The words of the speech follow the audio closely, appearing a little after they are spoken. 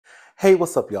Hey,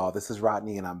 what's up, y'all? This is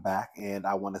Rodney, and I'm back, and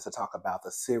I wanted to talk about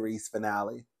the series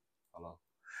finale. Hello,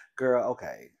 girl.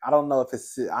 Okay, I don't know if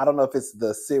it's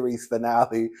the series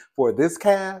finale for this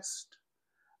cast,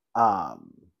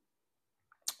 um,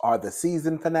 or the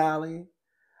season finale.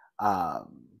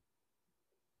 Um,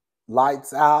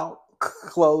 Lights out,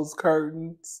 closed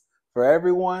curtains for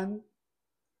everyone.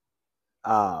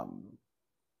 Um,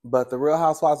 but the Real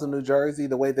Housewives of New Jersey,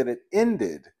 the way that it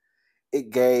ended,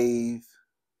 it gave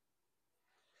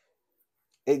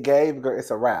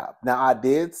it's a wrap. Now I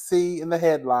did see in the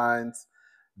headlines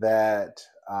that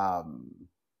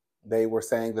they were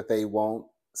saying that they won't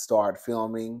start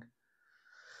filming.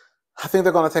 I think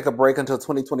they're going to take a break until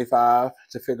 2025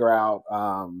 to figure out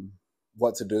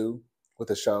what to do with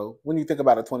the show. When you think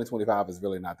about it, 2025 is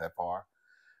really not that far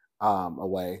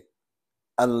away,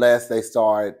 unless they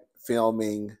start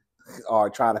filming or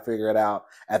trying to figure it out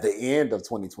at the end of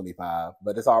 2025.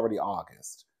 But it's already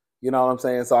August. You know what I'm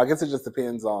saying? So I guess it just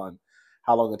depends on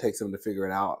how long it takes them to figure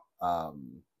it out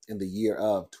in the year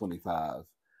of 25.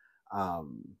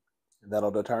 Um, that'll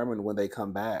determine when they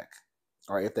come back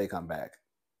or if they come back.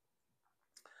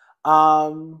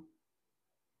 Um,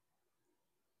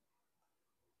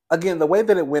 Again, the way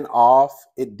that it went off,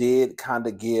 it did kind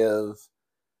of give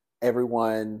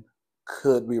everyone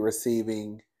could be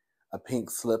receiving a pink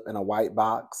slip in a white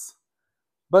box,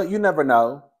 but you never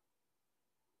know.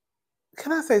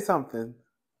 Can I say something?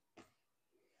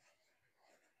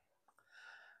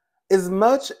 As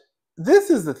much, this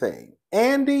is the thing.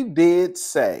 Andy did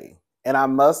say, and I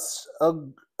must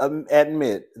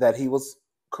admit that he was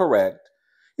correct.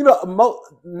 You know,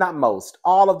 not most,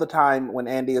 all of the time when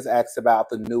Andy is asked about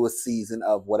the newest season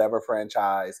of whatever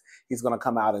franchise, he's going to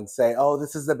come out and say, oh,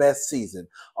 this is the best season,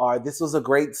 or this was a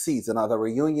great season, or the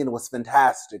reunion was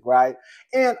fantastic, right?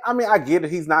 And I mean, I get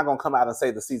it. He's not going to come out and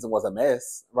say the season was a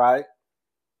mess, right?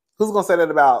 Who's going to say that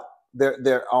about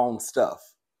their own stuff?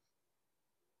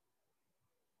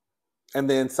 And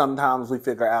then sometimes we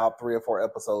figure out 3 or 4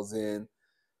 episodes in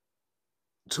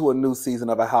to a new season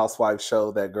of a housewife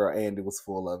show that girl Andy was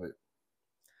full of it.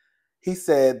 He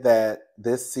said that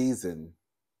this season,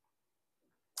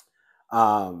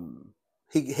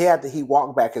 he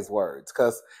walked back his words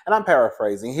and I'm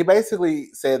paraphrasing. He basically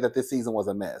said that this season was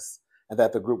a mess and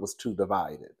that the group was too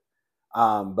divided.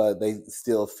 But they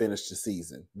still finished the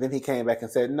season. Then he came back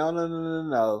and said,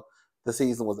 no, the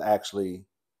season was actually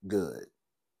good.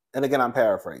 And again, I'm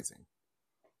paraphrasing.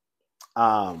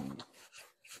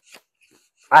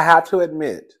 I have to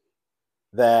admit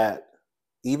that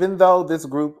even though this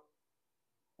group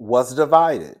was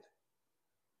divided,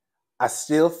 I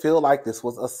still feel like this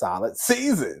was a solid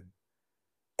season.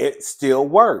 It still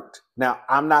worked. Now,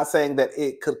 I'm not saying that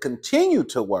it could continue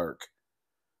to work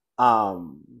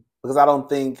because I don't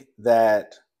think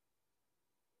that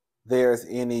there's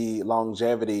any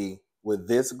longevity with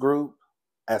this group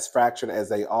as fractured as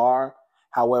they are.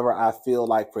 However, I feel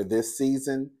like for this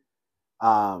season,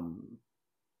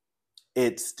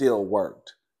 it still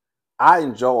worked. I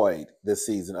enjoyed this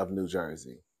season of New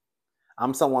Jersey.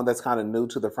 I'm someone that's kind of new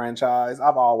to the franchise.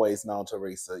 I've always known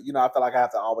Teresa. You know, I feel like I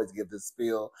have to always give this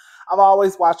spiel. I've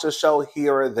always watched a show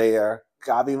here or there.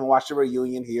 I've even watched a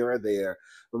reunion here or there.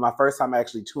 But my first time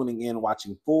actually tuning in,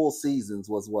 watching full seasons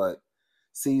was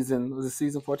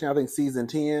season 14? I think season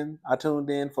 10. I tuned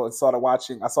in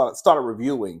started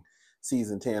reviewing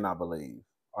season 10, I believe,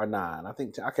 or 9. I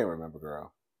think I can't remember,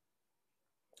 girl.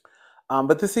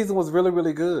 But this season was really,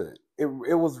 really good. It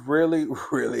was really,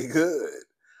 really good.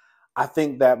 I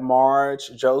think that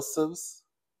Marge Josephs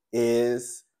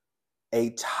is a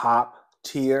top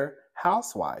tier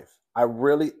housewife. I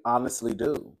really honestly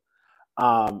do.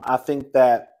 I think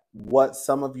that what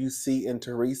some of you see in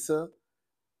Teresa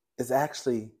is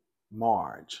actually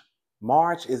Marge.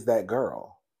 Marge is that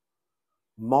girl.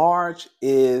 Marge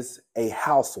is a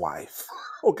housewife.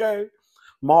 Okay?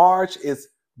 Marge is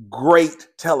great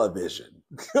television.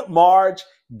 Marge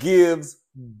gives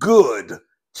good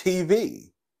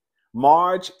TV.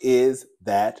 Marge is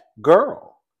that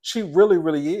girl. She really,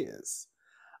 really is.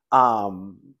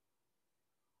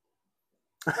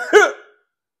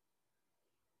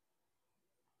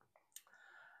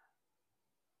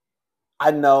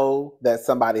 I know that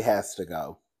somebody has to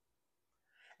go.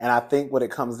 And I think what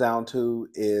it comes down to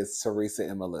is Teresa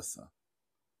and Melissa.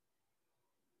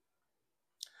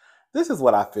 This is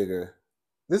what I figure.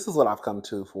 This is what I've come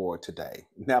to for today.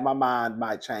 Now, my mind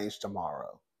might change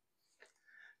tomorrow.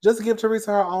 Just give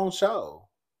Teresa her own show.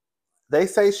 They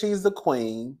say she's the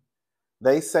queen.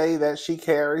 They say that she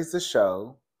carries the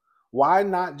show. Why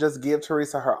not just give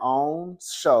Teresa her own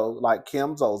show like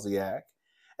Kim Zolciak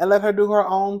and let her do her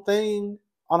own thing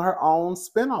on her own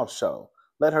spinoff show.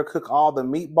 Let her cook all the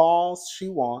meatballs she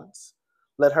wants.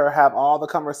 Let her have all the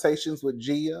conversations with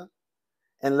Gia,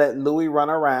 and let Louis run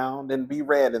around and be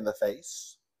red in the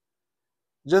face.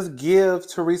 Just give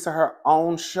Teresa her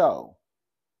own show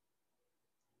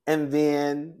and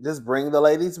then just bring the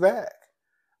ladies back.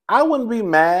 I wouldn't be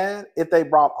mad if they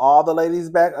brought all the ladies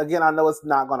back. Again, I know it's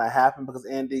not going to happen because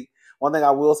Andy, one thing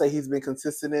I will say he's been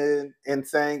consistent in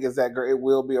saying is that it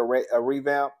will be a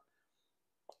revamp.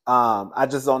 I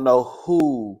just don't know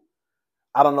who.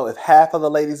 I don't know if half of the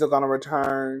ladies are going to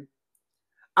return.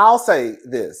 I'll say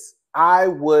this. I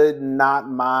would not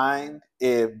mind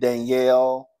if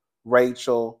Danielle,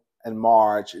 Rachel, and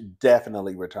Marge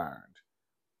definitely returned.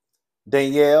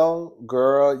 Danielle,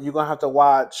 girl, you're going to have to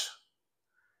watch.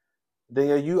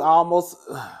 Danielle, you almost...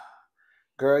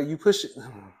 Girl, you push it.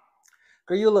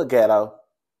 Girl, you look ghetto.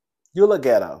 You look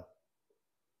ghetto.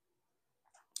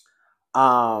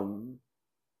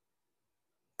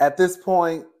 At this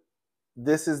point,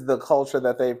 this is the culture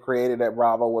that they've created at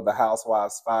Bravo with the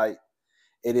Housewives fight.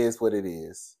 It is what it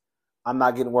is. I'm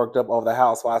not getting worked up over the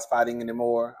Housewives fighting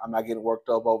anymore. I'm not getting worked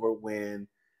up over when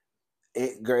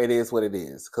it is what it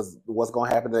is. Because what's going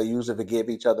to happen, they usually forgive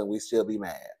each other and we still be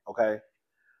mad, okay?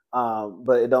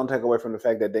 But it don't take away from the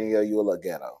fact that Danielle, you will look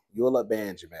ghetto. You will look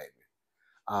Banji, baby.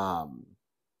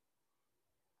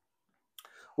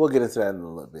 We'll get into that in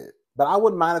a little bit. But I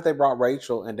wouldn't mind if they brought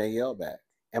Rachel and Danielle back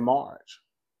and Marge.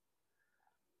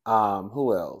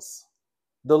 Who else?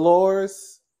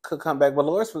 Dolores could come back, but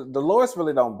Dolores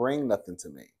really don't bring nothing to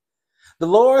me.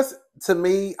 Dolores, to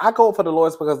me, I go for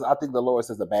Dolores because I think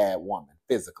Dolores is a bad woman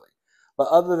physically. But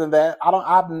other than that,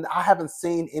 I haven't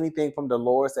seen anything from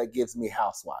Dolores that gives me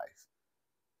housewife.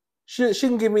 She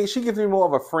gives me more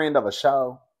of a friend of a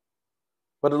show.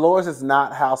 But Dolores is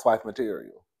not housewife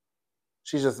material.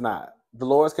 She's just not.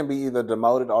 Dolores can be either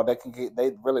demoted or they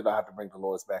really don't have to bring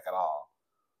Dolores back at all.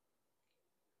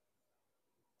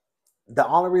 The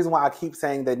only reason why I keep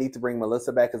saying they need to bring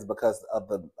Melissa back is because of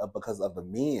the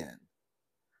men.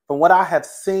 From what I have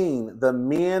seen, the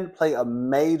men play a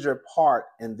major part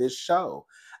in this show.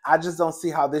 I just don't see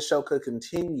how this show could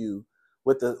continue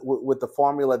with the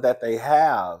formula that they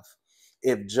have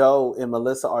if Joe and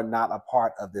Melissa are not a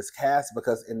part of this cast,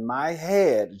 because in my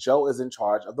head, Joe is in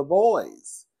charge of the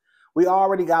boys. We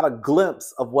already got a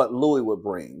glimpse of what Louis would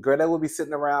bring. Girl, they would be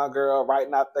sitting around, girl,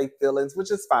 writing out their feelings, which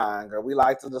is fine, girl. We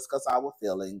like to discuss our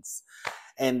feelings.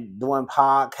 And doing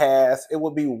podcasts, it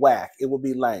would be whack. It would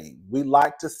be lame. We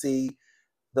like to see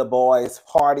the boys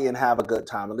party and have a good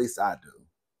time. At least I do.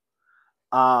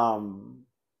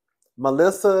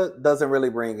 Melissa doesn't really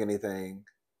bring anything.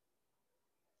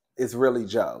 It's really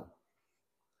Joe.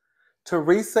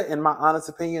 Teresa, in my honest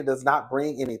opinion, does not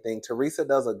bring anything. Teresa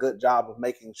does a good job of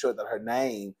making sure that her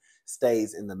name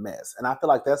stays in the mess. And I feel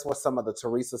like that's where some of the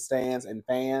Teresa stands and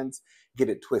fans get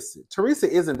it twisted.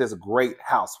 Teresa isn't this great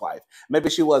housewife. Maybe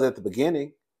she was at the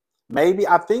beginning. Maybe,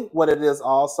 I think what it is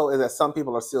also is that some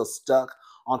people are still stuck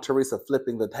on Teresa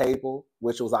flipping the table,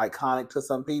 which was iconic to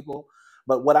some people.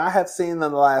 But what I have seen in the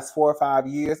last 4 or 5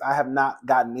 years, I have not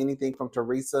gotten anything from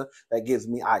Teresa that gives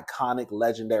me iconic,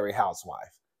 legendary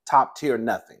housewife. Top tier,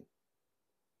 nothing.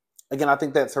 Again, I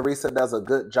think that Teresa does a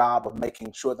good job of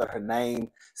making sure that her name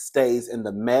stays in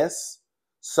the mess.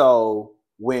 So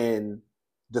when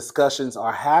discussions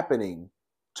are happening,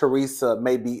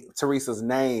 Teresa's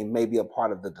name may be a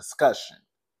part of the discussion.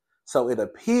 So it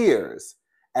appears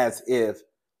as if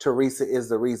Teresa is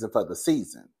the reason for the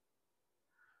season.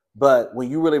 But when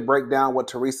you really break down what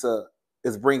Teresa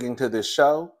is bringing to this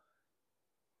show,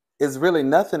 it's really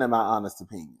nothing in my honest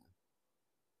opinion.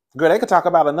 Girl, they could talk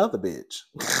about another bitch.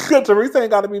 Teresa ain't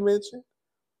got to be mentioned.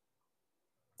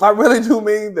 I really do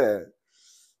mean that.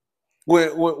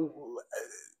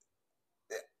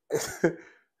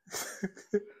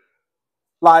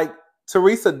 Like,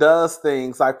 Teresa does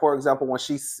things, like, for example,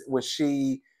 when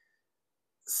she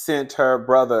sent her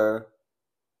brother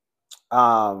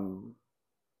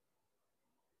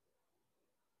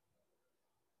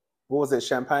what was it,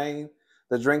 champagne?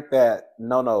 The drink that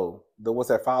what's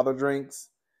that father drinks?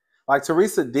 Like,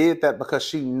 Teresa did that because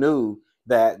she knew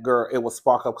that, girl, it would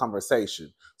spark up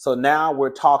conversation. So now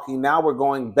we're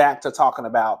going back to talking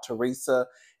about Teresa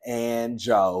and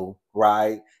Joe,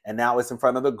 right? And now it's in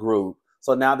front of the group.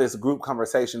 So now this group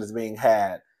conversation is being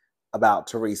had about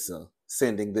Teresa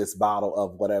sending this bottle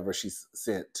of whatever she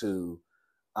sent to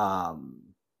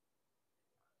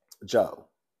Joe.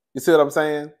 You see what I'm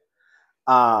saying?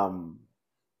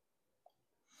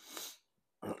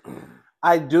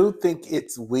 I do think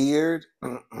it's weird.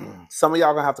 Some of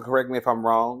y'all gonna have to correct me if I'm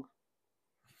wrong.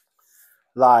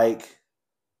 Like,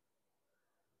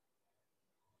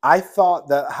 I thought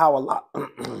that how a lot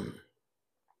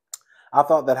I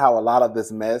thought that how a lot of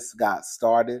this mess got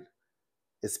started,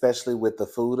 especially with the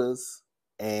Fudas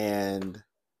and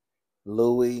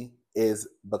Louis, is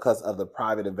because of the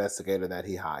private investigator that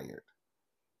he hired.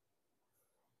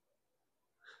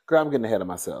 Girl, I'm getting ahead of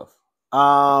myself.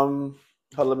 Hold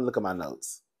on, let me look at my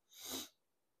notes.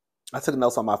 I took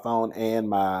notes on my phone and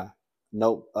my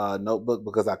notebook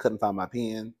because I couldn't find my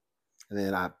pen. And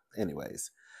then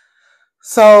anyways.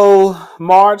 So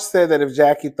Marge said that if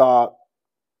Jackie thought,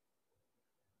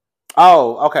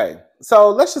 oh, okay. So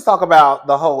let's just talk about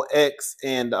the whole X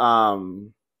and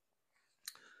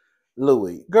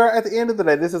Louis. Girl, at the end of the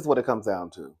day, this is what it comes down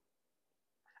to.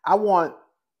 I want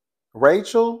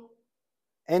Rachel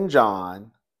and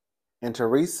John and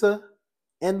Teresa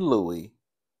and Louis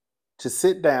to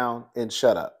sit down and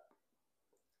shut up.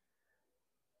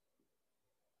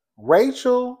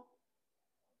 Rachel,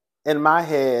 in my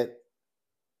head,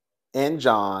 and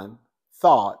John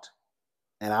thought,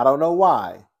 and I don't know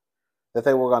why, that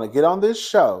they were going to get on this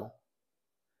show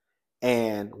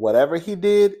and whatever he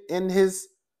did in his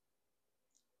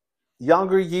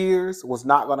younger years was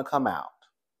not going to come out.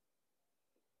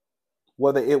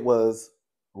 Whether it was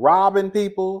robbing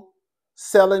people,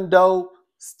 selling dope,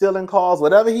 stealing cars,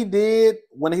 whatever he did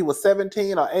when he was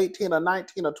 17 or 18 or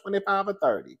 19 or 25 or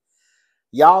 30,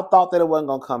 y'all thought that it wasn't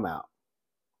going to come out.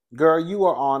 Girl, you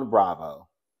are on Bravo.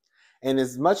 And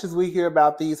as much as we hear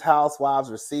about these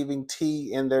housewives receiving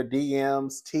tea in their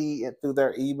DMs, tea through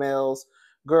their emails,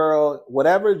 girl,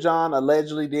 whatever John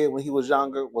allegedly did when he was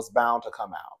younger was bound to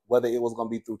come out. Whether it was going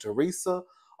to be through Teresa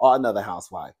or another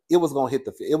housewife, it was going to hit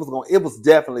it was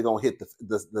definitely going to hit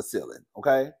the ceiling.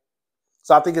 Okay,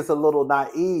 so I think it's a little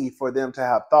naive for them to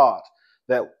have thought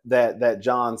that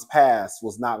John's past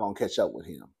was not going to catch up with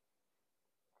him.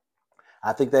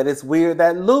 I think that it's weird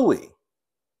that Louis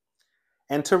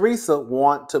and Teresa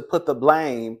want to put the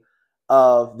blame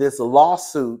of this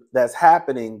lawsuit that's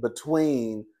happening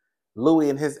between Louis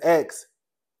and his ex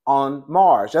on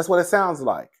Marge. That's what it sounds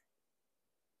like.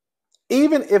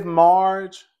 Even if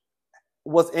Marge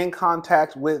was in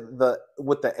contact with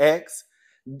the ex,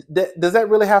 does that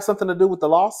really have something to do with the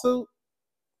lawsuit?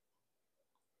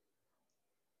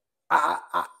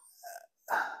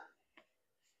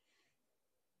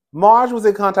 Marge was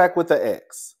in contact with the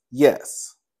ex,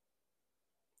 yes.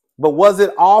 But was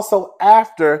it also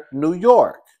after New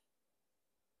York?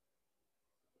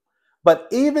 But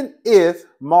even if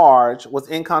Marge was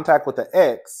in contact with the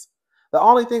ex, the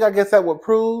only thing I guess that would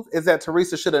prove is that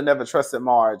Teresa should have never trusted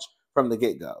Marge from the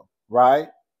get-go, right?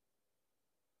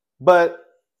 But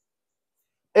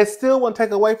it still wouldn't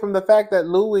take away from the fact that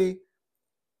Louis,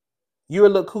 you're a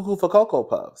little cuckoo for Cocoa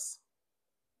Puffs.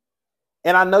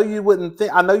 And I know you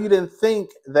didn't think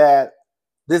that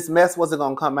this mess wasn't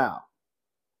going to come out.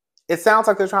 It sounds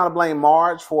like they're trying to blame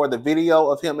Marge for the video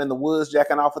of him in the woods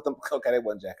jacking off with them. Okay, they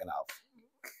wasn't jacking off.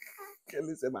 At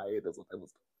least in my head, that's what they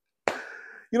was doing.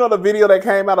 You know the video that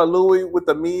came out of Louis with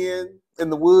the men in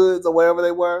the woods or wherever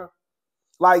they were?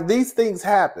 Like, these things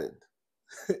happened.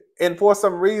 And for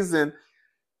some reason,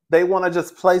 they want to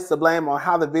just place the blame on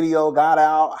how the video got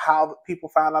out, how people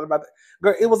found out about it.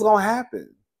 Girl, it was going to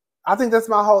happen. I think that's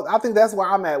where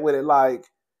I'm at with it. Like,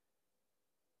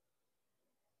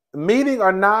 meeting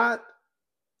or not,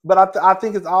 but I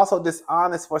think it's also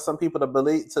dishonest for some people to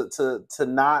believe to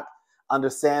not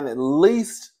understand, at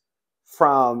least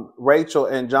from Rachel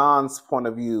and John's point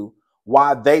of view,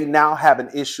 why they now have an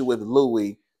issue with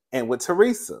Louis and with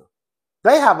Teresa.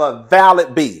 They have a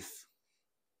valid beef.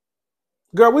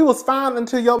 Girl, we was fine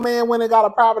until your man went and got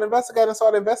a private investigator and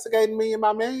started investigating me and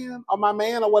my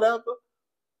man or whatever.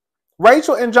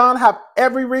 Rachel and John have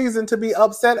every reason to be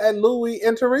upset at Louis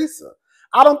and Teresa.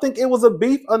 I don't think it was a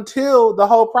beef until the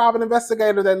whole private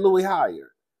investigator that Louis hired.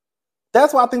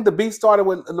 That's why I think the beef started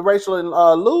with Rachel and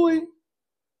Louis.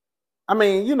 I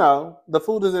mean, you know, the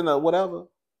food is in the whatever.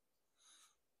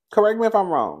 Correct me if I'm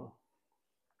wrong,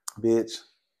 bitch.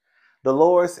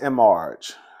 Dolores and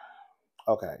Marge.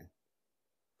 Okay.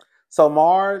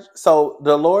 So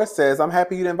Dolores says, I'm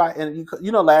happy you didn't invite, and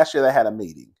you know, last year they had a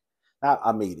meeting. Not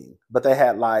a meeting, but they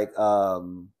had like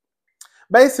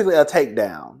basically a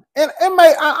takedown. And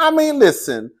I mean,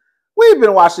 listen, we've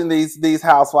been watching these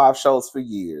housewives shows for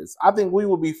years. I think we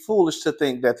would be foolish to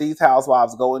think that these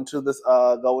housewives go into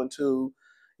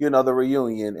you know, the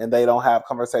reunion and they don't have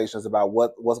conversations about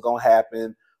what's gonna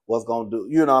happen, what's gonna do,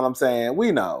 you know what I'm saying?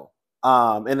 We know.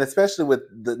 And especially with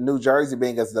the New Jersey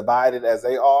being as divided as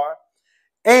they are.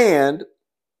 And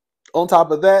on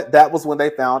top of that, that was when they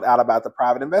found out about the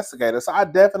private investigator. So I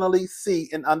definitely see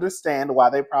and understand why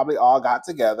they probably all got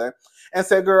together and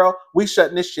said, girl, we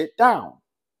shutting this shit down.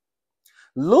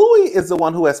 Louis is the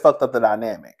one who has fucked up the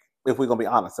dynamic, if we're going to be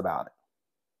honest about it.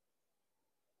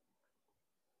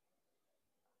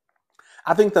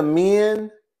 I think the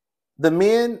men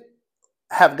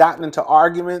have gotten into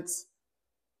arguments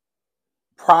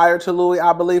prior to Louis,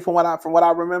 I believe, from what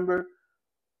I remember.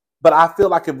 But I feel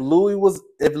like if Louis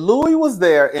was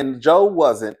there and Joe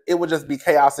wasn't, it would just be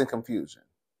chaos and confusion.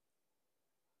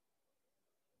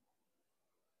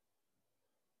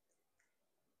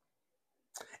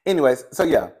 Anyways, so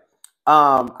yeah,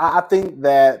 I think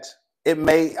that it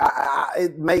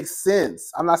makes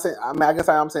sense. I'm not saying. I mean, I guess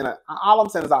I'm saying that. All I'm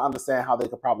saying is I understand how they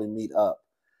could probably meet up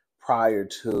prior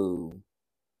to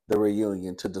the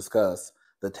reunion to discuss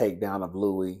the takedown of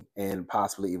Louis and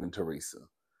possibly even Teresa.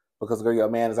 Because girl, your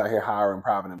man is out here hiring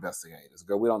private investigators.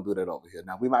 Girl, we don't do that over here.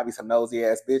 Now we might be some nosy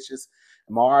ass bitches.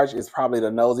 Marge is probably the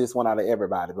nosiest one out of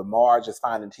everybody, but Marge is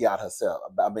finding tea out herself.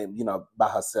 I mean, by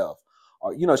herself.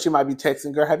 Or she might be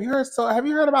texting, girl, have you heard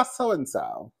about so and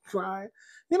so? Right?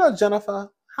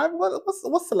 Jennifer.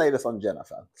 What's the latest on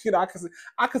Jennifer?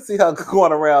 I could see her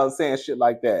going around saying shit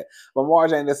like that. But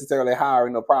Marge ain't necessarily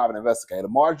hiring no private investigator.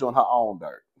 Marge doing her own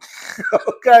dirt.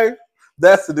 Okay?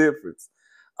 That's the difference.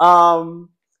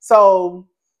 So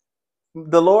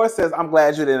Dolores says, I'm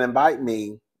glad you didn't invite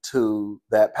me to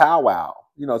that powwow,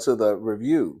 to the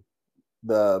review,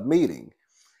 the meeting.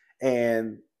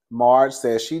 And Marge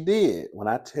says she did. When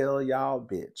I tell y'all,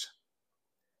 bitch,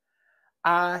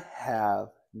 I have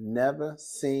never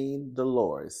seen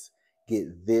Dolores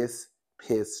get this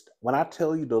pissed. When I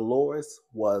tell you Dolores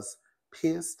was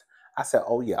pissed, I said,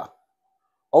 oh yeah.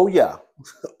 Oh yeah.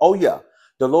 Oh yeah.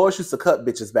 Dolores used to cut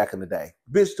bitches back in the day.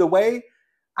 Bitch, the way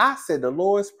I said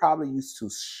Dolores probably used to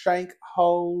shank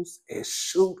hoes and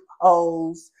shoot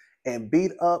hoes and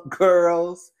beat up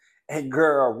girls and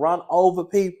run over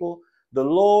people.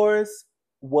 Dolores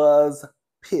was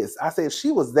pissed. I said if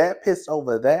she was that pissed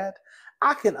over that,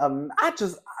 I can't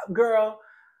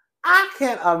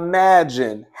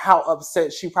imagine how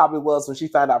upset she probably was when she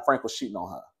found out Frank was cheating on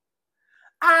her.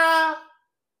 I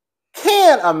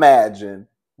can't imagine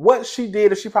what she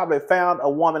did if she probably found a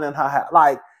woman in her house.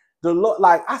 Like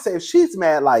I said, if she's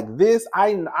mad like this,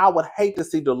 I would hate to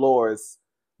see Dolores.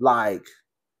 Like,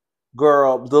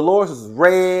 girl, Dolores is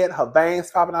red, her veins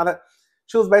popping out.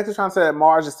 She was basically trying to say that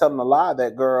Marge is telling a lie.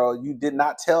 That girl, you did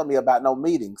not tell me about no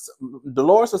meetings.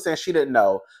 Dolores was saying she didn't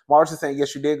know. Marge was saying,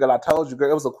 yes, you did, girl. I told you,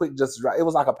 girl. It was it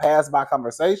was like a pass by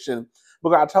conversation.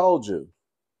 But girl, I told you.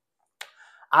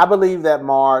 I believe that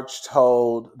Marge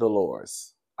told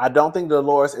Dolores. I don't think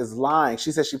Dolores is lying.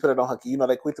 She said she put it on her.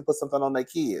 They quick to put something on their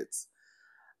kids.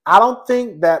 I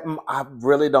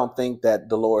really don't think that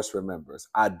Dolores remembers.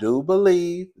 I do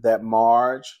believe that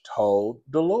Marge told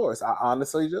Dolores. I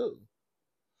honestly do.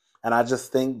 And I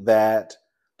just think that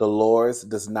Dolores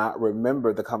does not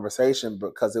remember the conversation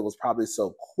because it was probably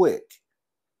so quick.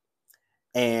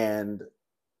 And,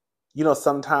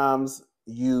 sometimes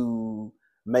you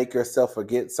make yourself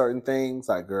forget certain things.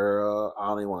 Like, girl, I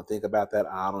don't even want to think about that.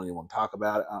 I don't even want to talk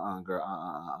about it. Girl,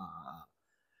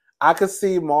 I could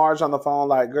see Marge on the phone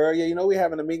like, girl, yeah, we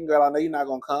having a meeting, girl. I know you're not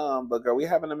going to come, but girl, we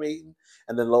having a meeting.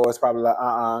 And then Laura's probably like,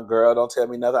 girl, don't tell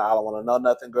me nothing. I don't want to know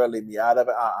nothing, girl. Leave me out of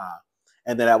it.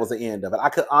 And then that was the end of it. I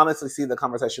could honestly see the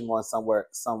conversation going somewhere,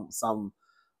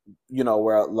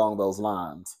 where along those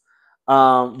lines.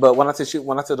 But when I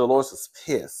said Dolores was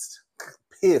pissed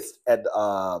at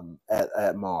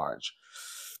Marge.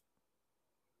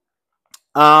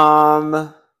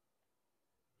 Hold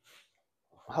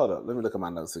up, let me look at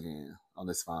my notes again on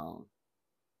this phone.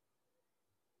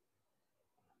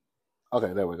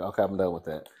 Okay, there we go. Okay, I'm done with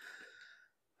that.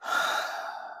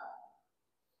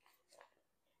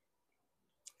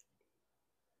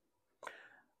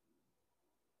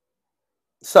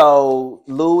 So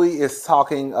Louis is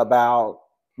talking about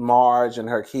Marge and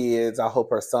her kids. I hope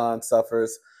her son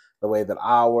suffers the way that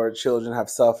our children have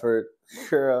suffered.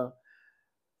 Girl,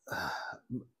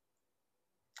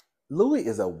 Louis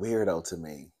is a weirdo to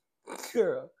me.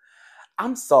 Girl,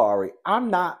 I'm sorry.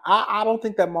 I don't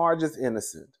think that Marge is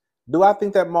innocent. Do I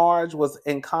think that Marge was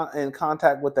in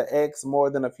contact with the ex more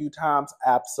than a few times?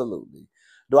 Absolutely.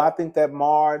 Do I think that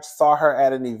Marge saw her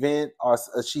at an event or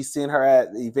she seen her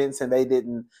at events and they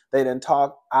didn't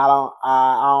talk? I don't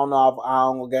know. I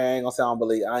ain't gonna say I don't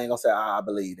believe. I ain't gonna say I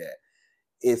believe that.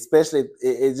 Especially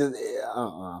it just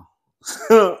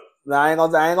I ain't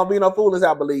gonna be no fool and say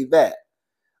I believe that.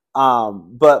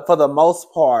 But for the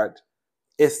most part,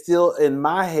 it's still in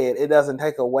my head. It doesn't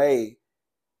take away.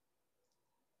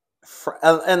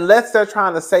 Unless they're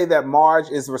trying to say that Marge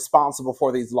is responsible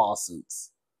for these lawsuits.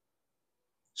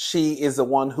 She is the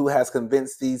one who has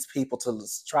convinced these people to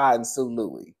try and sue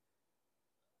Louis.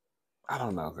 I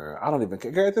don't know, girl. I don't even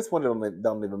care. Girl, at this point, it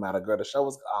don't even matter, girl. The show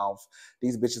is off.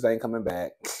 These bitches ain't coming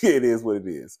back. It is what it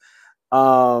is.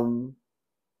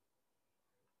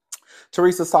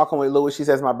 Teresa's talking with Louis. She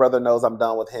says, my brother knows I'm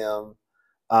done with him.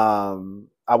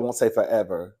 I won't say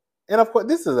forever. And of course,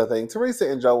 this is the thing.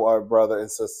 Teresa and Joe are brother and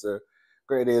sister.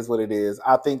 Girl, it is what it is.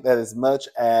 I think that as much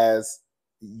as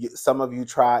some of you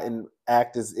try and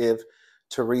act as if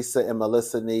Teresa and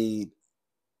Melissa need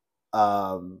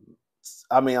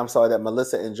I'm sorry, that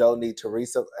Melissa and Joe need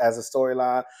Teresa as a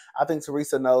storyline. I think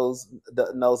Teresa knows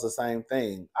the same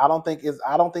thing. I don't think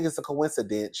it's a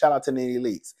coincidence. Shout out to Nene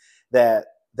Leakes that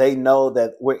they know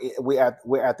that we're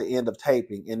at the end of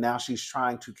taping, and now she's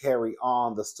trying to carry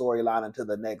on the storyline into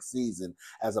the next season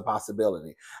as a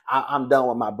possibility. I'm done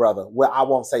with my brother. Well, I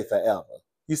won't say forever.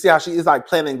 You see how she is like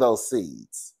planting those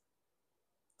seeds.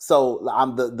 So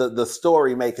the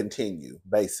story may continue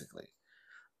basically.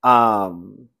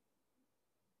 And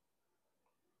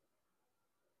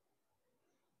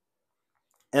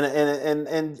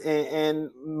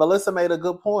Melissa made a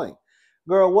good point.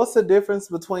 Girl, what's the difference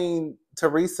between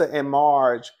Teresa and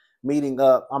Marge meeting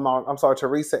up? I'm sorry,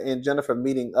 Teresa and Jennifer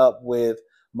meeting up with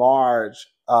Marge,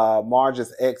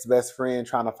 Marge's ex best friend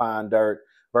trying to find dirt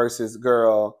versus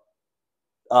girl,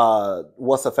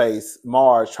 what's her face,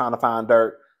 Marge trying to find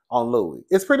dirt on Louis.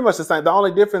 It's pretty much the same. The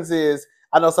only difference is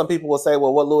I know some people will say,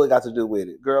 well, what Louis got to do with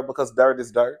it? Girl, because dirt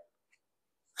is dirt.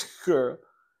 Girl.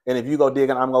 And if you go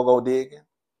digging, I'm gonna go digging.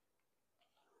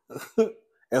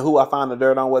 And who I find the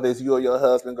dirt on, whether it's you or your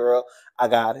husband, girl, I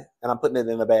got it. And I'm putting it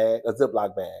in a bag, a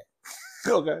Ziploc bag.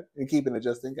 Okay? And keeping it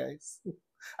just in case.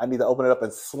 I need to open it up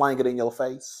and slang it in your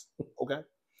face. Okay?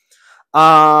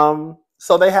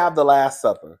 So they have the Last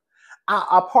Supper.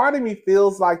 A part of me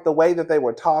feels like the way that they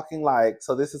were talking, like,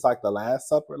 so this is like the Last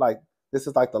Supper, like this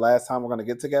is like the last time we're gonna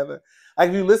get together. Like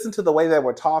if you listen to the way they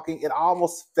were talking, it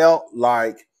almost felt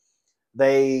like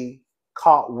they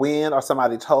caught wind or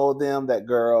somebody told them that,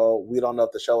 girl, we don't know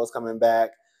if the show is coming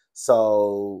back.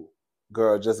 So,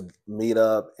 girl, just meet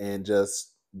up and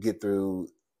just get through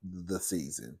the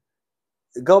season.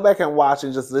 Go back and watch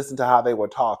and just listen to how they were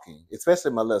talking,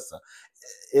 especially Melissa.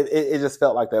 It just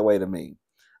felt like that way to me.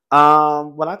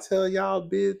 When I tell y'all,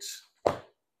 bitch,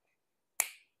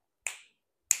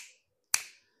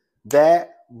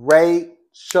 that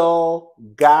Rachel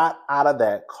got out of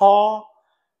that car.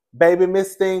 Baby,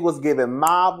 Miss Thing was giving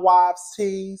Mob Wives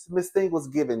tees. Miss Thing was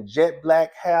giving jet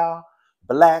black hair,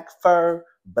 black fur,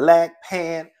 black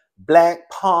pant, black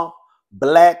pump,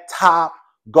 black top,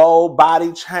 gold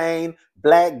body chain,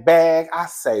 black bag. I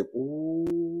say,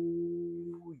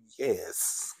 ooh,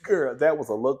 yes. Girl, that was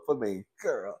a look for me.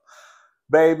 Girl.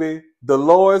 Baby,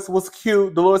 Dolores was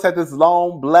cute. Dolores had this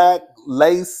long black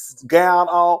lace gown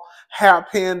on, hair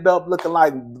pinned up, looking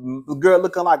like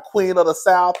Queen of the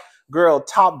South. Girl,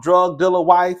 top drug dealer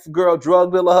wife. Girl,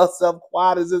 drug dealer herself,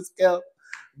 quiet as it's kept.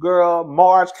 Girl,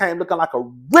 Marge came looking like a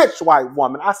rich white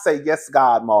woman. I say, yes,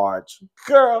 God, Marge.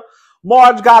 Girl,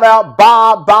 Marge got out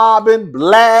bobbing,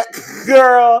 black.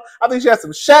 Girl, I think she had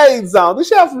some shades on. Did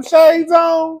she have some shades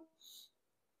on?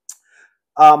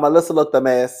 Melissa looked a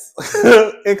mess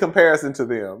in comparison to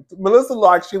them. Melissa looked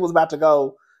like she was about to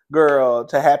go, girl,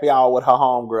 to happy hour with her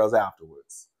homegirls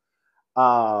afterwards.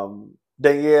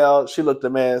 Danielle, she looked a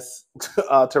mess.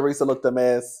 Teresa looked a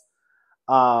mess.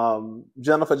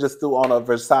 Jennifer just threw on a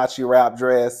Versace wrap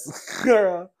dress.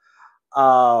 Girl.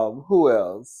 Who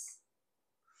else?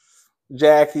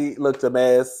 Jackie looked a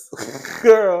mess.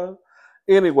 Girl.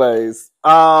 Anyways.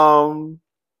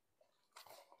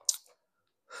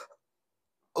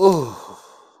 Ooh.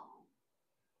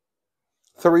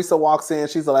 Teresa walks in.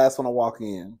 She's the last one to walk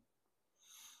in.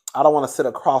 I don't want to sit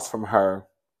across from her.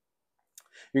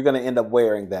 You're going to end up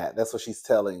wearing that. That's what she's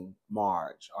telling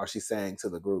Marge, or she's saying to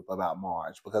the group about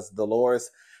Marge, because Dolores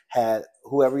had,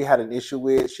 whoever you had an issue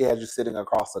with, she had you sitting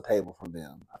across the table from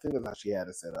them. I think that's how she had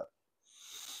it set up.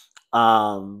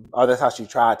 Or that's how she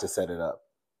tried to set it up.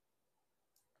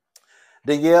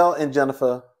 Danielle and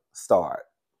Jennifer start.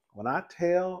 When I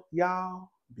tell y'all,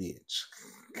 bitch,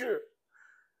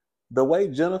 the way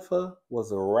Jennifer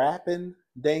was wrapping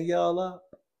Danielle up,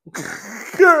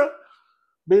 girl,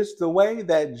 bitch, the way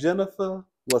that Jennifer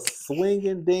was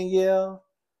swinging Danielle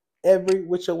every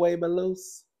which way but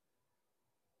loose.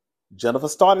 Jennifer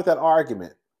started that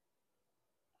argument.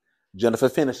 Jennifer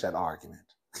finished that argument.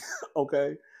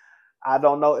 Okay? I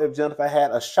don't know if Jennifer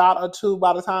had a shot or two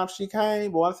by the time she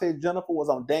came, but I say Jennifer was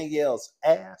on Danielle's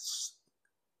ass.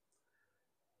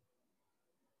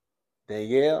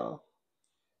 Danielle,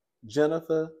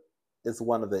 Jennifer is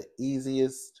one of the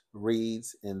easiest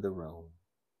reads in the room.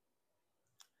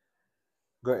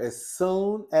 Girl, as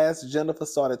soon as Jennifer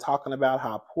started talking about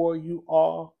how poor you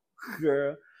are,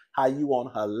 girl, how you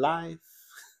on her life,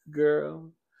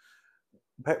 girl,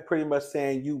 pretty much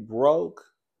saying you broke.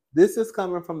 This is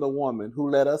coming from the woman who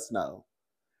let us know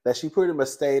that she pretty much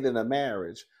stayed in a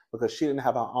marriage because she didn't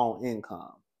have her own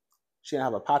income. She didn't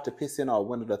have a pot to piss in or a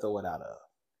window to throw it out of.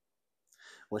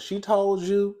 When she told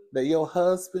you that your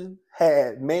husband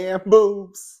had man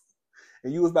boobs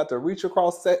and you was about to reach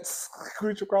across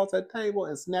that table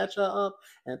and snatch her up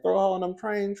and throw her on them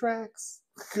train tracks,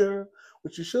 girl,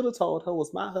 what you should have told her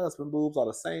was my husband boobs are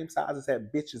the same size as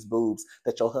that bitch's boobs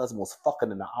that your husband was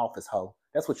fucking in the office, hoe.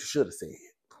 That's what you should have said,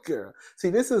 girl. See,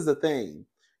 this is the thing.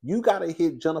 You got to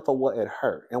hit Jennifer where it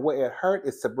hurt. And where it hurt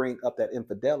is to bring up that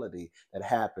infidelity that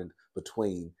happened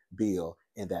between Bill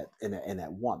and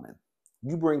that woman.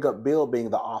 You bring up Bill being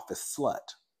the office slut,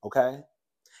 okay?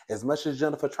 As much as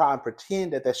Jennifer try and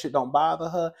pretend that shit don't bother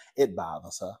her, it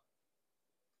bothers her.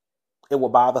 It will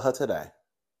bother her today.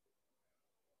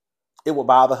 It will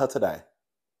bother her today.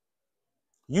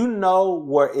 You know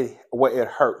where it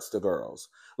hurts the girls.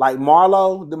 Like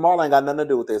Marlo ain't got nothing to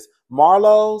do with this.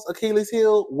 Marlo's Achilles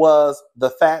heel was the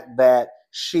fact that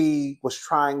she was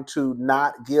trying to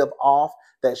not give off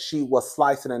that she was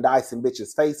slicing and dicing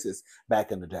bitches' faces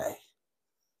back in the day.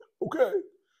 Okay.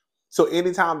 So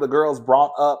anytime the girls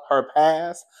brought up her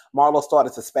past, Marlo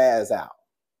started to spaz out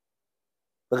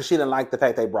because she didn't like the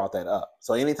fact they brought that up.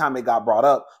 So anytime it got brought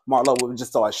up, Marlo would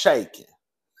just start shaking.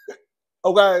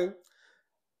 Okay.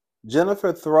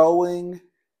 Jennifer throwing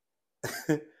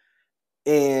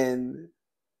in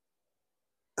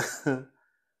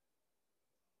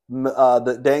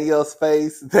the Danielle's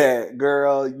face that,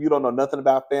 girl, you don't know nothing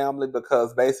about family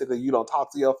because basically you don't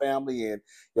talk to your family and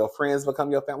your friends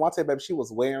become your family. I tell you, baby, she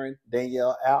was wearing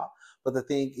Danielle out. But the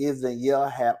thing is, Danielle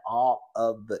had all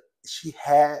of the, she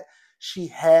had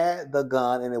the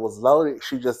gun and it was loaded.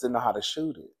 She just didn't know how to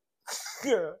shoot it.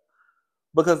 Yeah.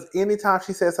 Because anytime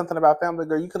she said something about family,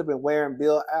 girl, you could have been wearing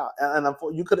Bill out. And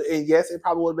you could have, and yes, it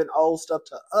probably would have been old stuff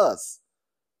to us.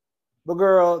 But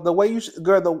girl, the way you,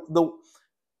 girl,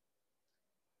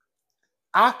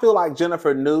 I feel like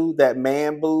Jennifer knew that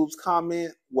man boobs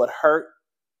comment would hurt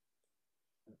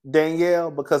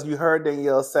Danielle because you heard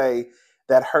Danielle say,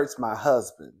 that hurts my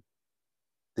husband.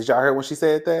 Did y'all hear when she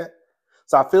said that?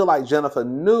 So I feel like Jennifer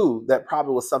knew that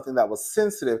probably was something that was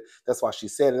sensitive. That's why she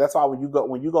said it. That's why when you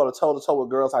go to toe with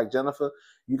girls like Jennifer,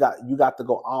 you got to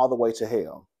go all the way to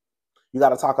hell. You got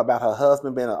to talk about her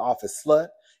husband being an office slut.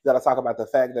 You got to talk about the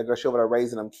fact that girl, she over there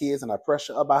raising them kids and her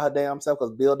pressure up by her damn self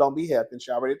because Bill don't be helping.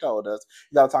 She already told us.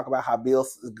 You got to talk about how Bill,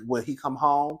 when he come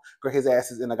home, girl, his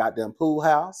ass is in a goddamn pool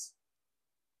house.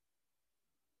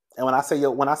 And when I say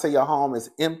your home is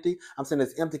empty, I'm saying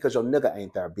it's empty because your nigga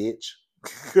ain't there, bitch.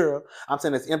 Girl, I'm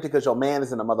saying it's empty because your man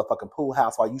is in a motherfucking pool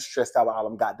house while you stressed out with all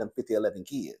them goddamn 11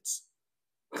 kids.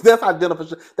 That's how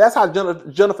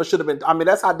Jennifer should have been. I mean,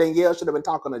 that's how Danielle should have been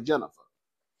talking to Jennifer.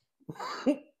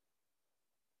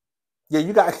 Yeah,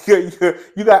 you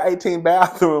got 18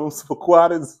 bathrooms for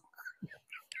quarters.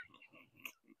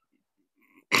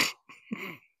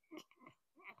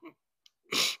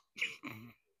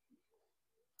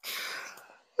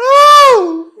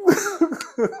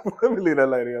 Let me leave that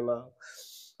lady alone.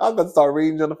 I'm gonna start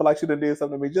reading Jennifer like she done did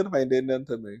something to me. Jennifer ain't did nothing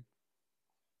to me.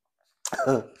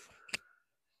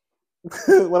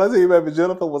 When I tell you, baby,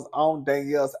 Jennifer was on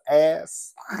Danielle's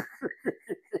ass. I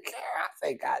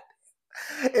say, God.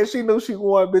 And she knew she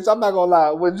won, bitch. I'm not gonna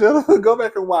lie. When Jennifer, go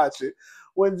back and watch it.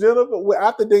 When Jennifer,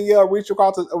 after Danielle had reached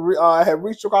across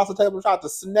the table and tried to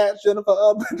snatch Jennifer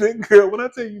up, then girl, when I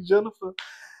tell you, Jennifer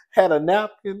had a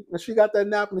napkin and she got that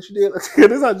napkin and she did. This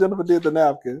is how Jennifer did the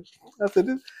napkin. I said,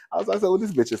 well,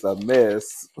 this bitch is a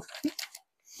mess.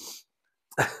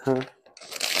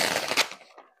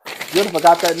 Jennifer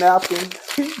got that napkin.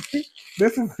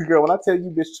 This is the girl. When I tell you,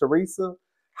 bitch, Teresa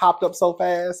hopped up so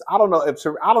fast. I don't know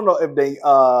if they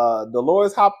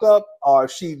Dolores hopped up or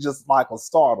if she just like was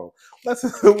startled.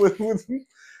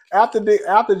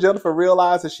 After Jennifer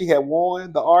realized that she had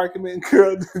won the argument,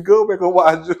 girl, go back and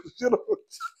watch.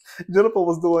 Jennifer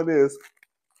was doing this.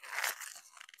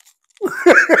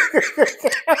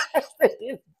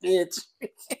 Bitch.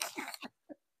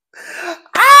 God,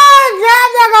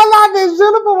 I'm not gonna lie, this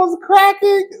Jennifer was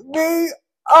cracking me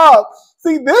up.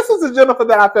 See, this is the Jennifer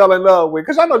that I fell in love with.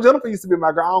 Because I know Jennifer used to be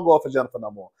my girl. I don't go for Jennifer no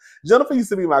more. Jennifer used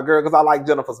to be my girl because I like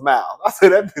Jennifer's mouth. I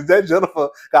said that Jennifer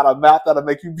got a mouth that'll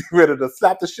make you be ready to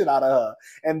slap the shit out of her.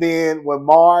 And then when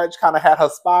Marge kind of had her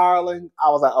spiraling, I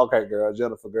was like, okay, girl,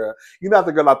 Jennifer, girl. You're not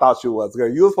the girl I thought you was,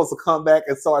 girl. You were supposed to come back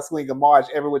and start swinging Marge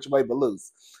every which way but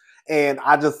loose. And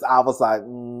I was like,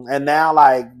 and now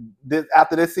like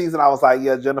after this season, I was like,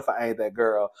 yeah, Jennifer ain't that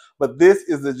girl. But this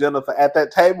is the Jennifer at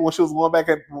that table when she was going back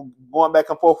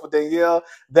and forth with Danielle.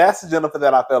 That's the Jennifer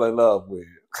that I fell in love with.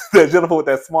 That Jennifer with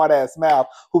that smart ass mouth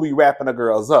who be wrapping the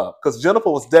girls up. Because Jennifer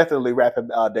was definitely wrapping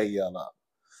Danielle up.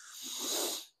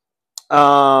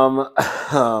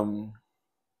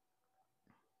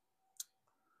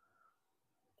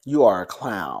 You are a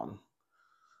clown.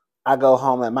 I go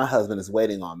home and my husband is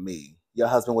waiting on me. Your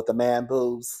husband with the man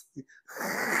boobs.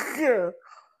 Yeah.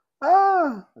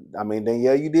 I mean,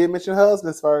 Danielle, you did mention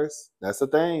husbands first. That's the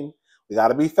thing. We got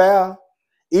to be fair.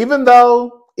 Even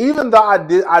though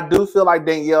I do feel like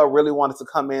Danielle really wanted to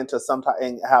come in to some type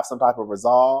and have some type of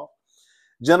resolve.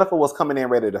 Jennifer was coming in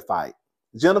ready to fight.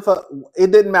 Jennifer,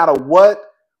 it didn't matter what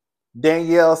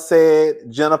Danielle said.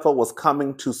 Jennifer was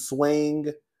coming to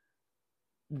swing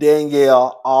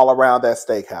Danielle all around that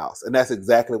steakhouse, and that's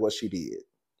exactly what she did.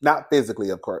 Not physically,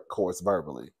 of course,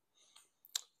 verbally.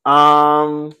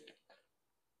 I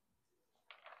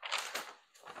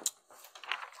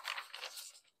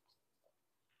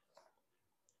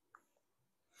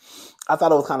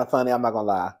thought it was kind of funny. I'm not gonna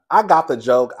lie. I got the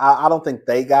joke. I don't think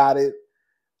they got it.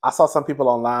 I saw some people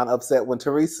online upset when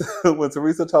Teresa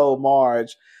told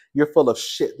Marge, "You're full of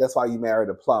shit. That's why you married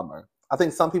a plumber." I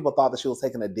think some people thought that she was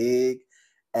taking a dig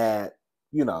at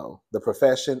the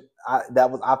profession. I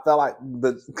felt like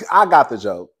I got the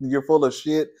joke. You're full of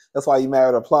shit. That's why you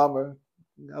married a plumber.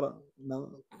 I don't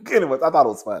know. Anyways, I thought it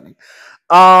was funny.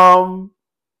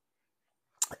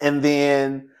 And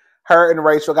then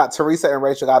Teresa and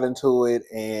Rachel got into it,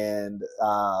 and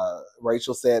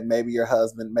Rachel said, maybe your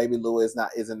husband, maybe Louis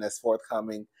isn't as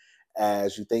forthcoming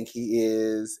as you think he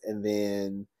is. And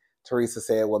then Teresa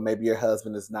said, well, maybe your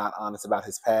husband is not honest about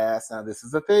his past. Now, this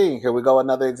is the thing. Here we go,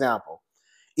 another example.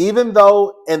 Even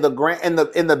though in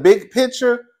the big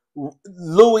picture,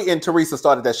 Louis and Teresa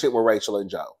started that shit with Rachel and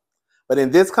Joe. But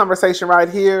in this conversation right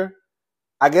here,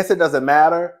 I guess it doesn't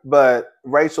matter, but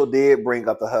Rachel did bring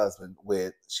up the husband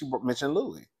she mentioned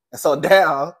Louis. And so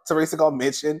now Teresa gonna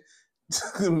mention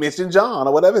John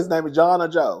or whatever his name is, John or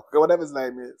Joe, or whatever his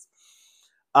name is.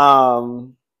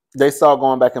 They start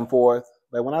going back and forth.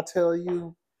 But when I tell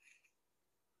you,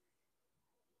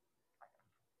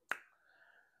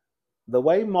 the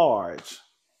way Marge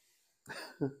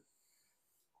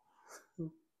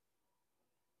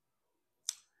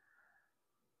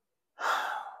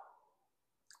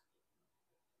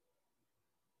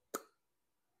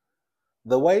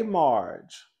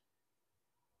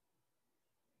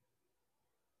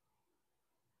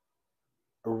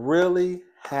really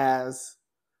has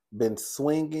been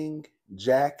swinging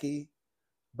Jackie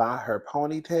by her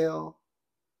ponytail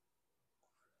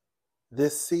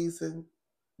this season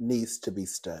needs to be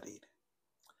studied.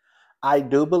 I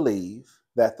do believe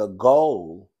that the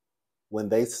goal when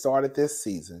they started this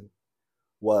season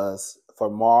was for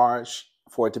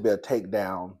it to be a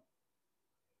takedown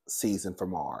season for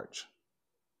Marge.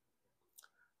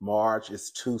 Marge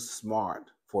is too smart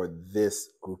for this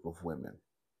group of women.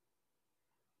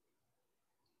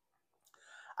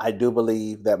 I do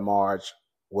believe that Marge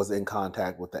was in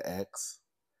contact with the ex.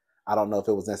 I don't know if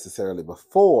it was necessarily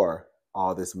before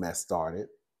all this mess started.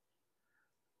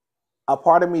 A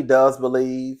part of me does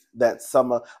believe that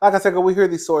like I said, we hear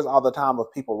these stories all the time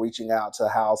of people reaching out to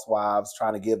housewives,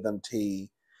 trying to give them tea.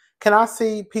 Can I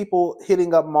see people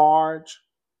hitting up Marge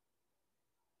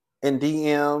in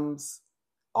DMs,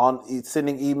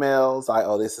 sending emails like,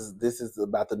 "Oh, this is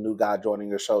about the new guy joining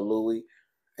your show, Louis,"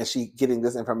 and she getting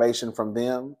this information from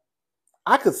them?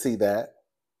 I could see that.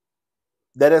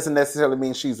 That doesn't necessarily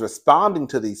mean she's responding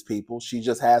to these people. She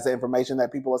just has the information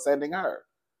that people are sending her.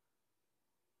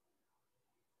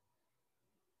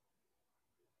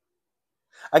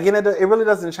 Again, it really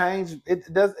doesn't change. It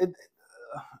does.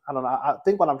 I don't know. I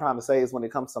think what I'm trying to say is when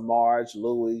it comes to Marge,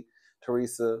 Louis,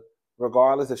 Teresa,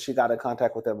 regardless if she got in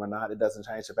contact with them or not, it doesn't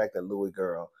change the fact that Louis,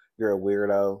 girl, you're a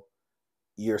weirdo.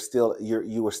 You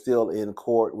were still in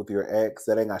court with your ex.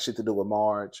 That ain't got shit to do with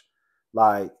Marge.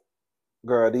 Like,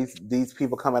 girl, these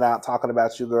people coming out talking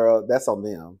about you, girl, that's on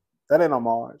them. That ain't on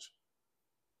Marge.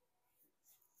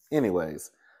 Anyways,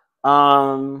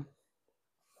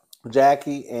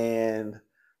 Jackie and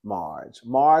Marge.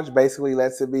 Marge basically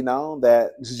lets it be known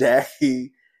that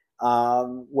Jackie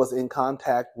was in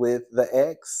contact with the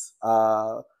ex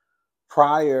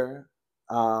prior.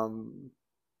 I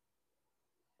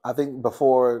think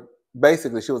before,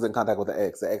 basically, she was in contact with the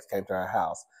ex. The ex came to her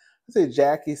house. I said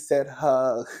Jackie set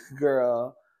her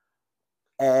girl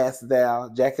ass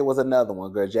down. Jackie was another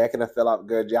one, girl. Jackie done fell out.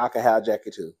 Girl, y'all can have Jackie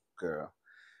too, girl.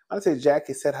 I said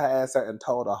Jackie set her ass there and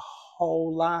told a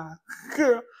whole lie,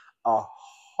 girl. A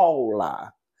whole lie.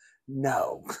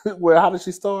 No. Well, how did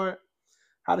she start?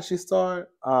 How did she start?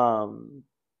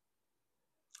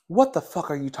 What the fuck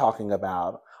are you talking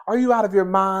about? Are you out of your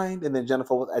mind? And then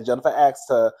Jennifer asked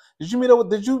her, Did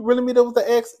you really meet up with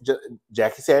the ex?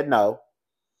 Jackie said no.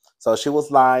 So she was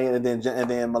lying, and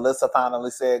then Melissa finally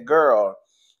said, "Girl,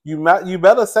 you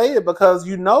better say it because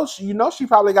you know she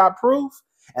probably got proof."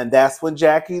 And that's when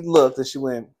Jackie looked and she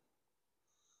went,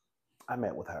 "I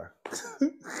met with her."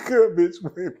 Girl, bitch,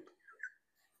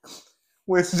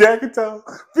 when Jackie told,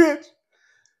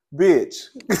 bitch,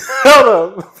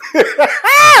 hold up,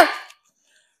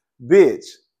 bitch,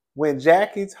 when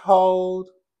Jackie told.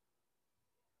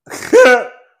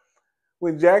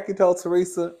 When Jackie told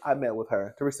Teresa, I met with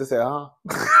her. Teresa said, huh?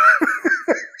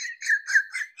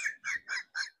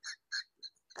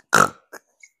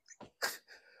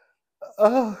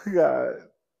 Oh, God.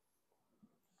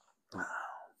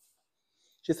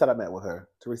 She said, I met with her.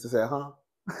 Teresa said, huh?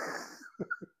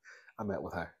 I met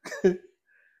with her.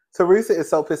 Teresa is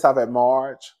so pissed off at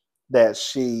Marge that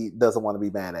she doesn't want to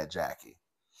be mad at Jackie.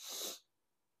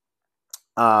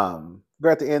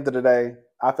 But at the end of the day,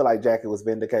 I feel like Jackie was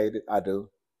vindicated. I do.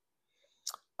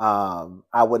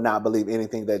 I would not believe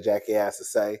anything that Jackie has to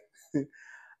say.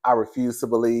 I refuse to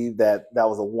believe that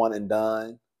was a one and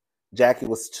done. Jackie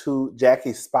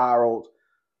spiraled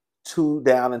too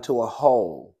down into a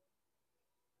hole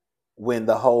when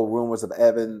the whole rumors of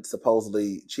Evan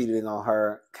supposedly cheating on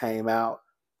her came out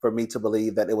for me to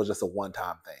believe that it was just a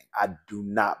one-time thing. I do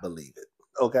not believe it.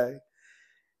 Okay.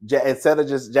 Instead of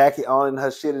just Jackie owning her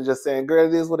shit and just saying, girl,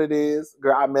 it is what it is.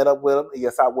 Girl, I met up with him.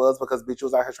 Yes, I was, because bitch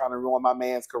was out here trying to ruin my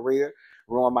man's career,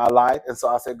 ruin my life. And so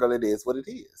I said, girl, it is what it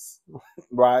is.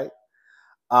 Right?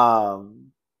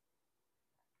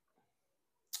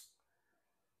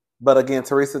 But again,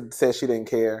 Teresa said she didn't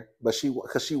care, but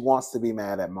because she wants to be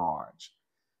mad at Marge.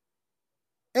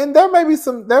 And there may be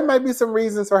some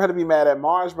reasons for her to be mad at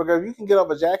Marge, because you can get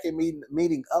over Jackie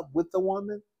meeting up with the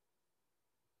woman.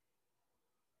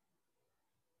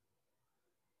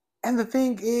 And the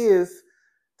thing is,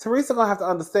 Teresa gonna have to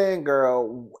understand,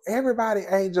 girl, everybody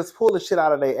ain't just pulling shit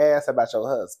out of their ass about your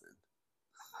husband.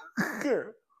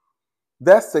 Girl.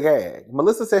 That's the gag.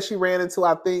 Melissa said she ran into,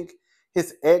 I think,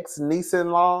 his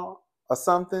ex-niece-in-law or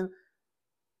something.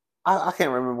 I can't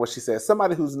remember what she said.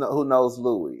 Somebody who knows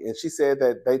Louis. And she said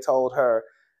that they told her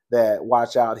that,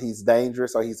 watch out, he's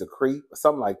dangerous or he's a creep or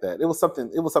something like that. It was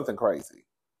something crazy.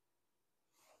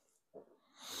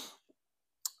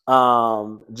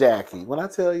 Jackie, when I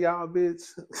tell y'all, bitch,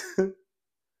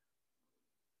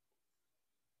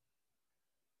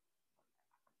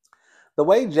 the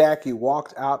way Jackie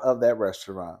walked out of that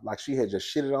restaurant like she had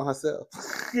just shitted on herself.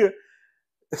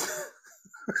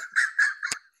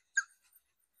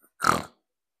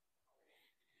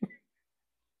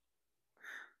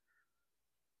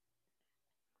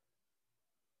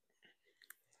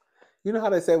 You know how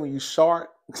they say when you shart?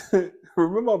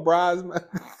 Remember Bridesmaids?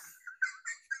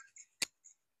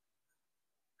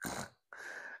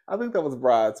 I think that was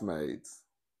Bridesmaids.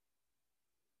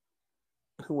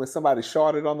 When somebody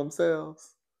sharted on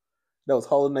themselves, that was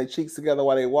holding their cheeks together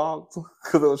while they walked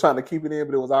because they were trying to keep it in,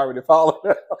 but it was already falling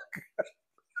out.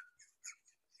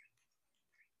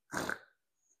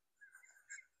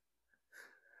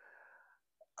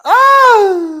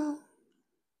 Ah!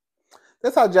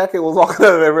 That's how Jackie was walking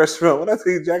out of that restaurant. When I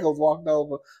see Jackie was walking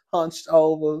over, hunched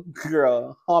over,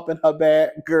 girl, humping her back,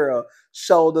 girl,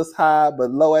 shoulders high but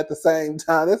low at the same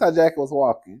time. That's how Jackie was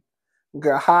walking.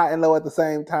 Girl, high and low at the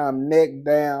same time, neck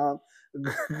down.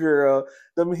 Girl,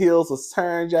 them heels was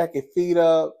turned, Jackie feet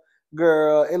up.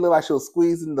 Girl, it looked like she was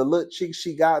squeezing the little cheeks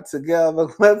she got together.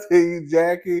 Let's tell you,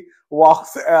 Jackie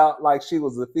walks out like she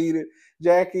was defeated.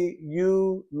 Jackie,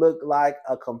 you look like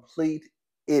a complete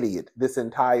idiot this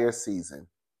entire season.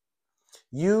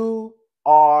 You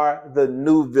are the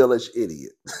new village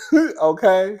idiot.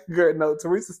 Okay? Girl, no,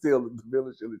 Teresa's still the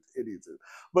village idiot too.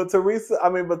 But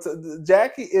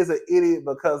Jackie is an idiot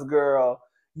because, girl,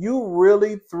 you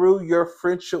really threw your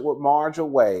friendship with Marge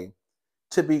away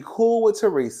to be cool with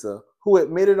Teresa, who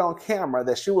admitted on camera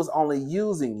that she was only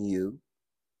using you,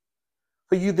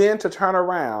 for you then to turn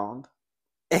around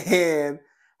and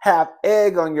have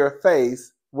egg on your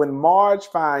face when Marge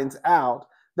finds out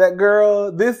that,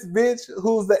 girl, this bitch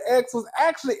who's the ex was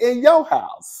actually in your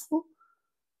house.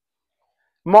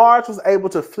 Marge was able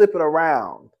to flip it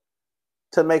around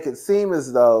to make it seem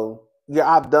as though, yeah,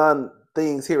 I've done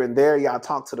things here and there. Yeah, I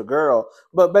talked to the girl.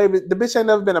 But baby, the bitch ain't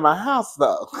never been in my house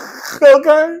though.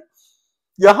 Okay?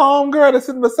 Your home girl that's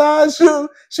sitting beside you,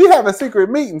 she having secret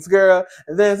meetings, girl.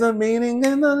 There's a meeting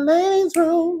in the ladies'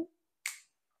 room.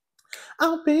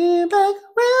 I'll be back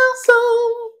real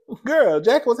soon. Girl,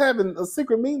 Jackie was having a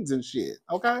secret meetings and shit,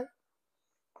 okay?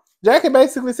 Jackie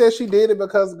basically said she did it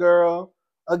because, girl,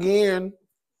 again,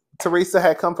 Teresa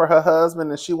had come for her husband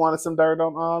and she wanted some dirt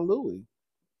on Louis.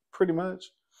 Pretty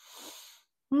much.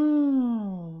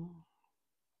 And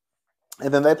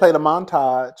then they played a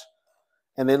montage,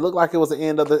 and it looked like it was the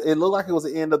end of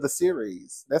the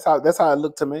series. That's how it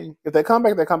looked to me. If they come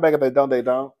back, they come back. If they don't, they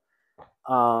don't.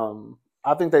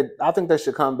 I think they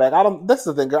should come back. This is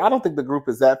the thing, girl. I don't think the group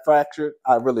is that fractured.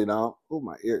 I really don't. Oh,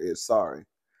 my ear is sorry.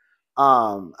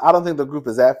 I don't think the group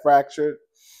is that fractured.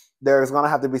 There's going to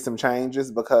have to be some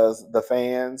changes because the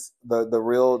fans, the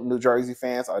real New Jersey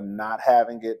fans, are not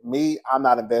having it. Me, I'm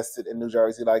not invested in New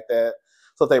Jersey like that.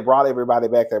 So if they brought everybody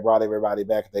back, they brought everybody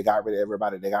back. If they got rid of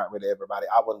everybody, they got rid of everybody.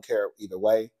 I wouldn't care either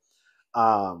way.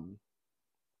 I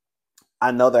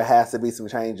know there has to be some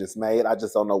changes made. I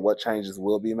just don't know what changes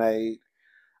will be made.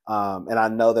 And I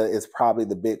know that it's probably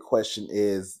the big question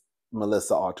is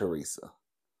Melissa or Teresa.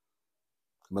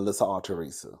 Melissa or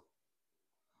Teresa.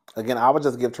 Again, I would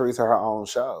just give Teresa her own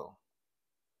show.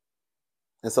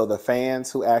 And so the fans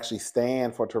who actually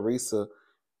stand for Teresa,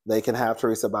 they can have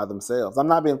Teresa by themselves. I'm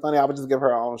not being funny. I would just give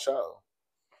her own show.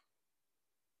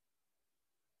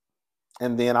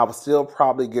 And then I would still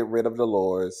probably get rid of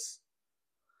Dolores.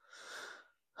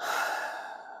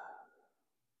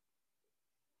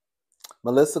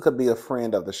 Melissa could be a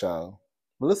friend of the show.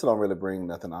 Melissa don't really bring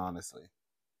nothing, honestly.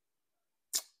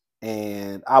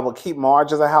 And I would keep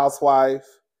Marge as a housewife.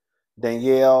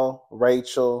 Danielle,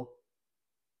 Rachel.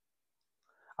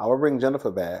 I would bring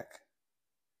Jennifer back.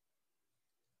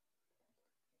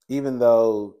 Even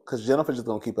though, because Jennifer's just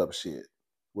going to keep up shit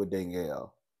with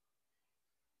Danielle.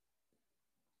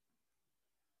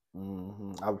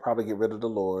 I would probably get rid of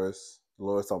Dolores.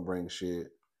 Dolores don't bring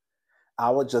shit. I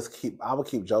would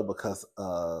keep Joe because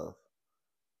of,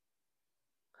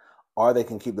 or they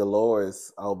can keep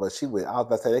Dolores. Oh, but I was about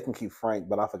to say they can keep Frank,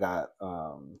 but I forgot.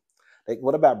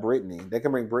 What about Brittany? They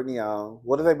can bring Brittany on.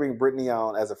 What if they bring Brittany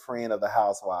on as a friend of the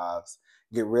Housewives?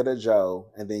 Get rid of Joe,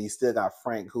 and then you still got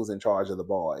Frank, who's in charge of the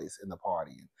boys in the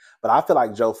partying. But I feel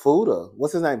like Joe Fuda,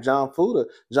 what's his name? John Fuda.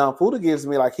 John Fuda gives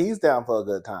me like he's down for a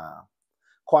good time.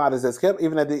 Quiet as it's kept.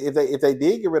 Even if they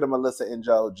did get rid of Melissa and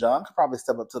Joe, John could probably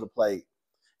step up to the plate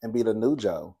and be the new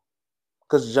Joe,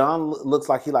 because John looks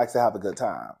like he likes to have a good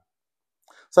time.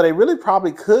 So they really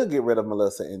probably could get rid of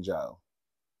Melissa and Joe.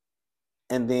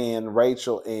 And then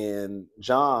Rachel and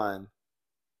John,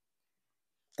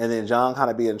 and then John kind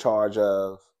of be in charge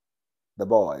of the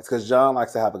boys, because John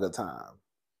likes to have a good time.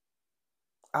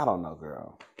 I don't know,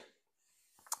 girl.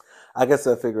 I guess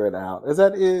they'll figure it out. Is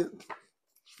that it?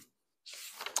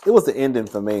 It was the ending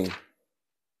for me.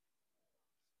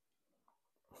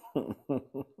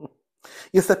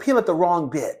 You're appealing at the wrong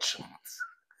bitch.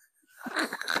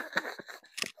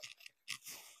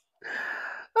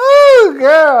 Oh,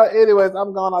 girl. Anyways,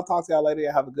 I'm gone. I'll talk to y'all later.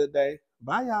 Have a good day.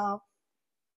 Bye, y'all.